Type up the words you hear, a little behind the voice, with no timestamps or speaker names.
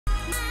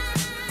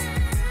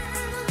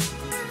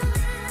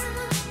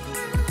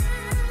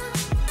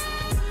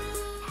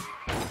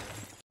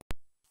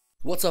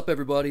What's up,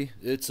 everybody?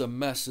 It's a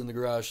mess in the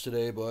garage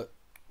today, but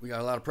we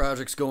got a lot of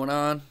projects going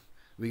on.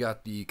 We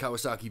got the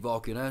Kawasaki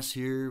Vulcan S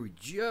here. We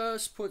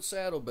just put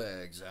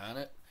saddlebags on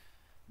it.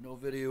 No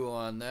video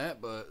on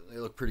that, but they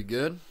look pretty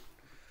good.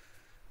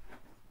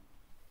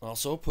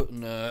 Also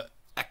putting a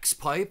X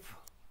pipe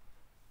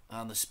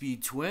on the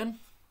Speed Twin.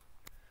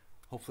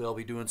 Hopefully I'll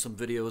be doing some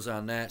videos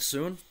on that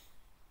soon.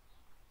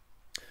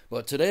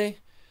 But today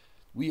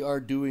we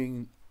are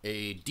doing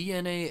a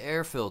DNA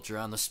air filter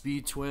on the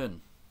Speed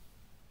Twin.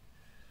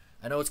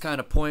 I know it's kind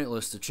of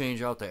pointless to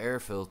change out the air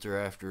filter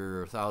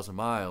after 1,000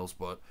 miles,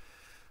 but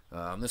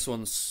this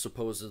one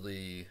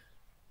supposedly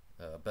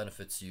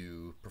benefits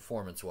you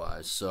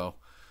performance-wise, so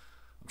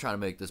I'm trying to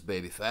make this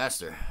baby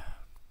faster.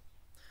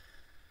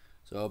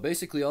 So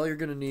basically all you're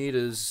going to need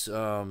is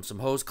some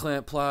hose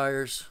clamp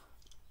pliers,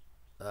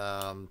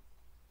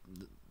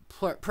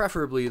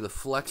 preferably the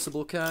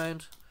flexible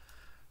kind.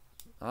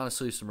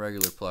 Honestly, some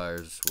regular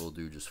pliers will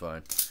do just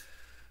fine.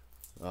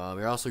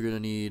 You're also going to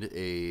need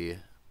a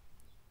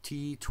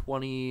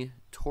T20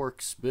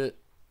 Torx bit.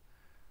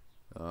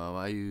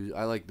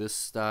 I like this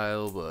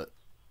style, but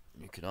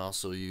you can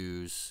also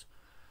use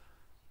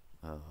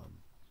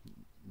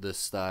this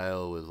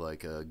style with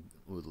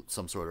with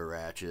some sort of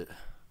ratchet.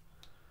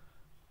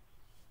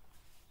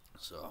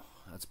 So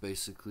that's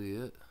basically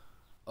it.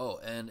 Oh,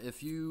 and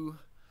if you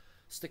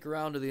stick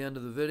around to the end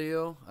of the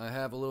video, I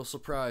have a little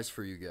surprise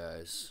for you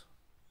guys.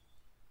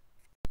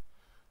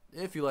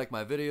 If you like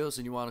my videos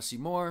and you want to see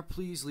more,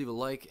 please leave a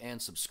like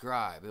and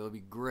subscribe. It would be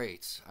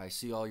great. I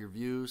see all your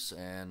views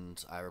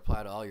and I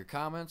reply to all your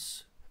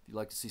comments. If you'd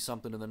like to see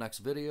something in the next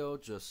video,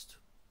 just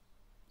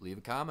leave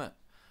a comment.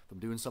 If I'm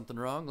doing something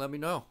wrong, let me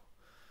know.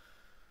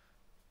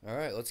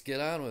 Alright, let's get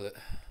on with it.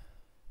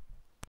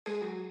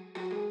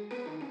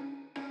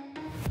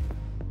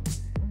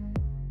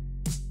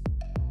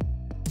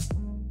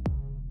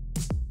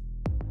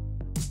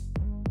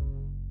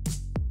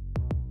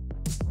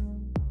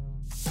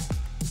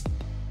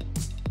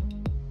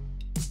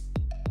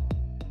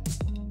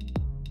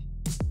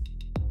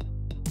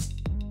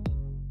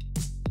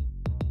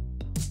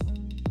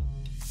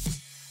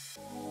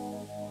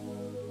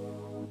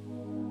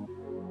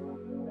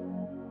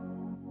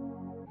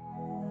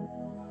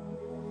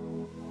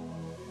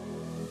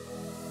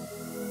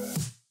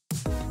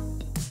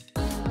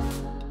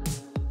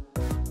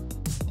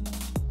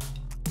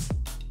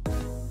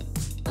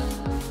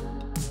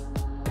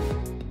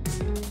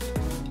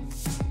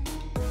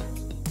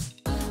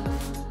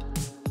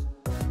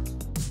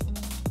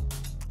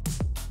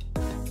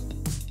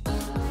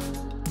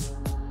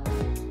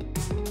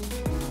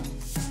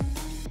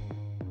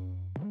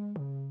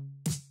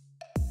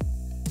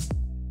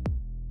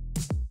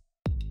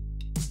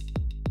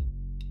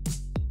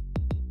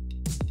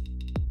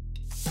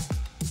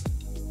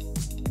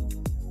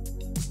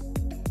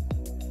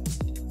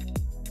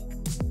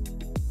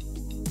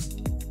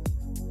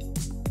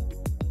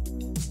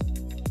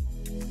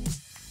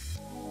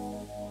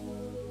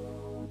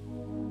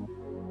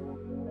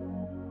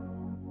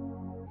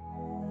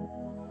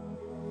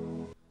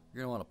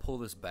 You're going to want to pull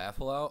this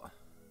baffle out.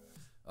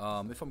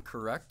 If I'm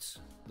correct,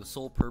 the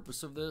sole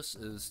purpose of this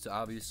is to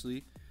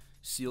obviously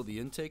seal the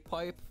intake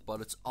pipe, but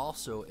it's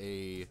also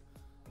a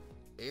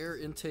air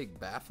intake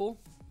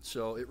baffle,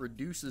 so it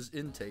reduces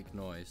intake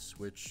noise,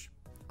 which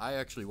I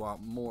actually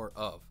want more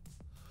of.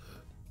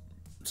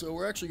 So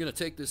we're actually going to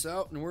take this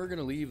out, and we're going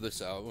to leave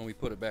this out when we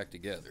put it back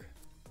together.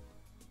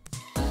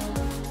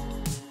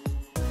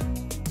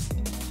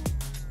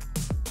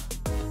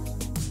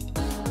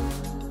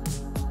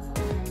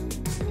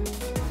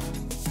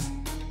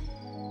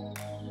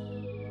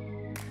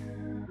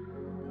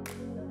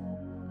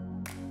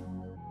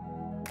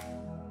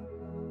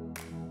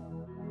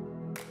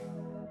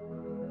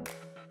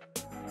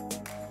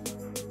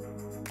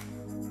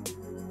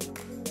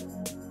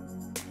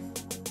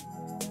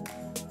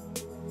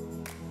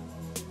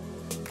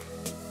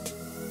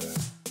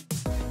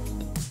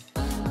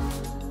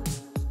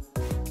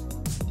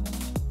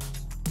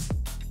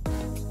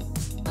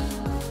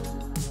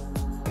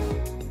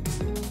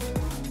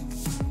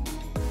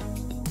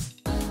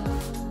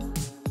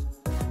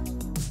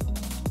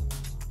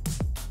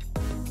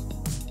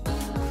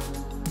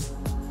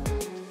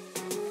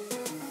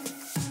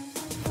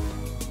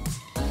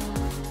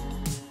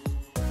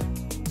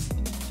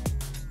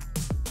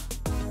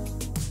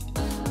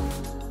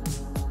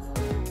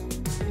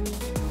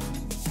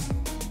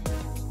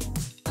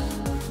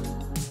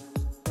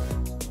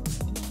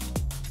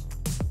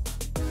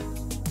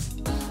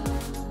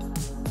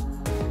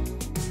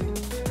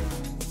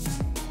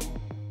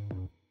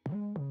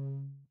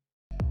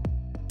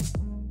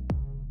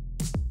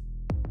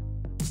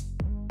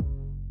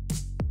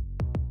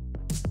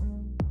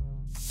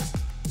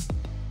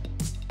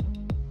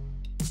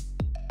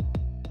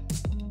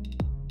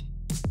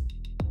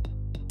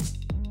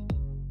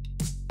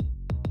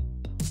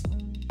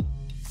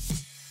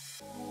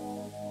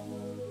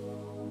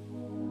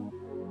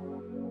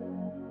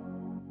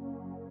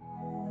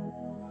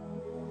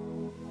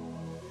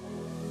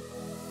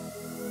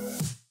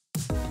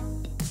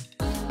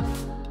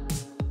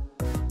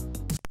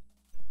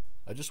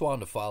 just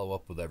wanted to follow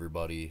up with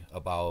everybody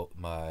about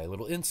my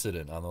little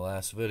incident on the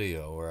last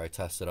video where I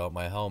tested out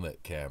my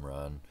helmet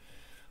camera, and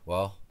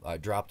well, I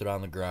dropped it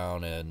on the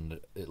ground and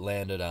it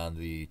landed on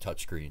the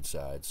touchscreen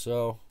side.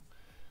 So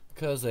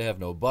because they have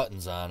no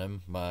buttons on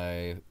them,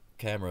 my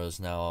camera is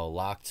now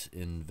locked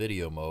in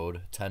video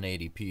mode,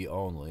 1080p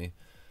only.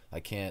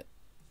 I can't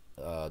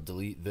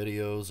delete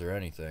videos or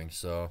anything.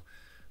 So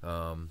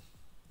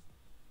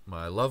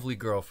my lovely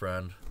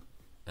girlfriend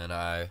and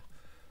I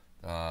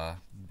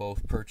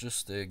both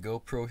purchased a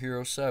GoPro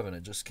Hero 7.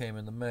 It just came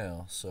in the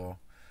mail, so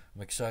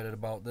I'm excited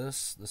about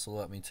this. This will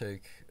let me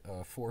take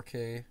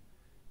 4K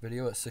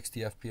video at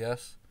 60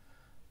 FPS.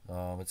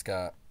 It's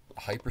got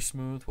hyper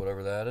smooth,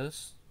 whatever that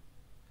is,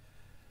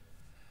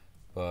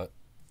 but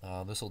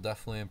this will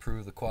definitely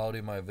improve the quality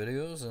of my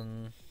videos.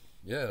 And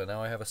yeah,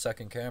 now I have a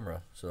second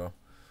camera, so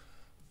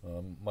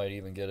might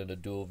even get into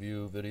dual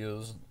view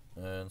videos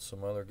and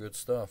some other good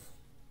stuff.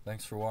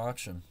 Thanks for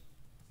watching.